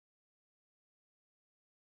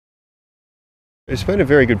It's been a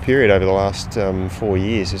very good period over the last 4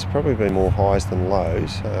 years. It's probably been more highs than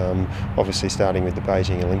lows, obviously starting with the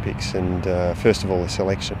Beijing Olympics and first of all the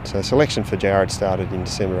selection. So selection for Jared started in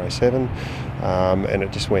December '07 and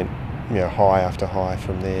it just went high after high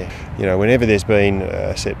from there. Whenever there's been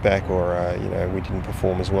a setback or we didn't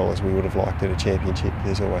perform as well as we would have liked at a championship,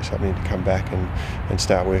 there's always something to come back and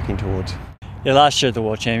start working towards. Yeah, last year at the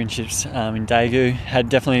World Championships in Daegu had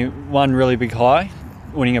definitely one really big high,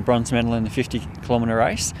 winning a bronze medal in the 50-kilometre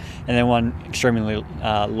race, and then one extremely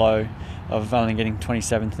low of only getting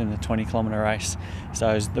 27th in the 20-kilometre race. So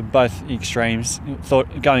it was both extremes.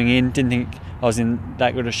 Thought going in, didn't think I was in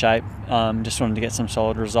that good a shape. Just wanted to get some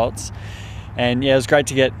solid results, and yeah, it was great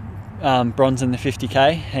to get bronze in the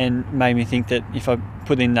 50k, and made me think that if I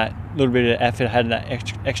put in that little bit of effort, had that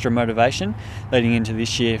extra motivation leading into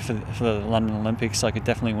this year for the London Olympics, I could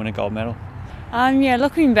definitely win a gold medal. Yeah,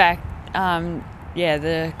 looking back,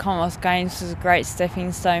 the Commonwealth Games was a great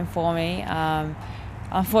stepping stone for me.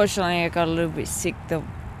 Unfortunately, I got a little bit sick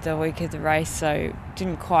the week of the race, so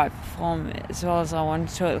didn't quite perform as well as I wanted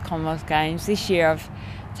to at the Commonwealth Games. This year I've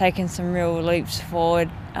taken some real leaps forward,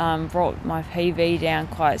 brought my PB down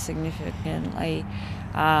quite significantly.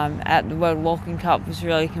 At the World Walking Cup was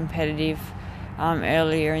really competitive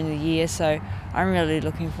earlier in the year, so I'm really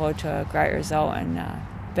looking forward to a great result and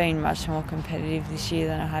being much more competitive this year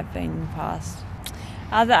than I have been in the past.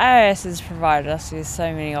 The AIS has provided us with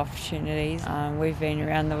so many opportunities. We've been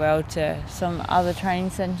around the world to some other training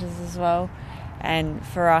centres as well, and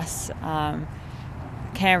for us,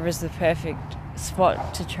 Canberra's the perfect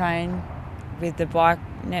spot to train with the bike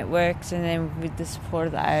networks, and then with the support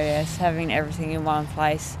of the AIS, having everything in one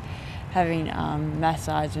place, having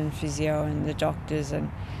massage and physio and the doctors,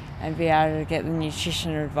 and be able to get the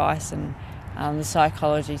nutrition advice and the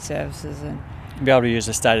psychology services. And be able to use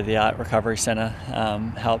a state-of-the-art recovery centre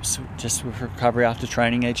helps just with recovery after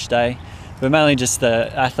training each day, but mainly just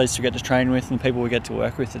the athletes we get to train with and the people we get to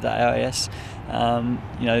work with at the AIS.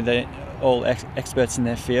 They're all experts in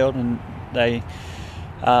their field, and they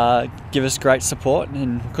give us great support,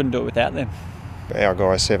 and we couldn't do it without them. Our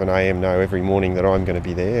guys 7 a.m. know every morning that I'm going to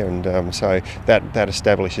be there, and so that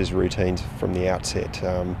establishes routines from the outset.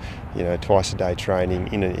 Twice a day training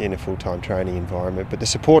in a full-time training environment. But the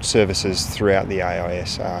support services throughout the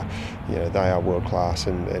AIS are, they are world class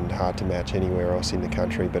and hard to match anywhere else in the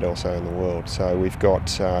country, but also in the world. So we've got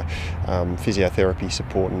physiotherapy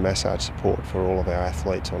support and massage support for all of our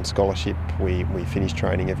athletes on scholarship. We finish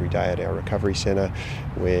training every day at our recovery centre,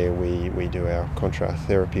 where we do our contra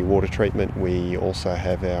therapy water treatment. We also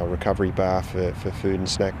have our recovery bar for food and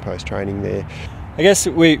snack post-training there. I guess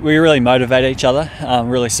we really motivate each other,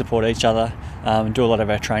 really support each other, do a lot of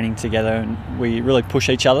our training together, and we really push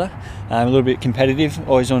each other. A little bit competitive,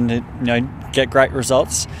 always want to get great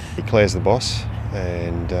results. Claire's the boss,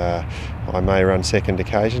 and I may run second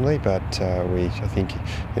occasionally, but I think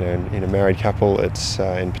in a married couple, it's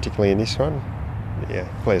and particularly in this one,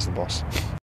 Claire's the boss.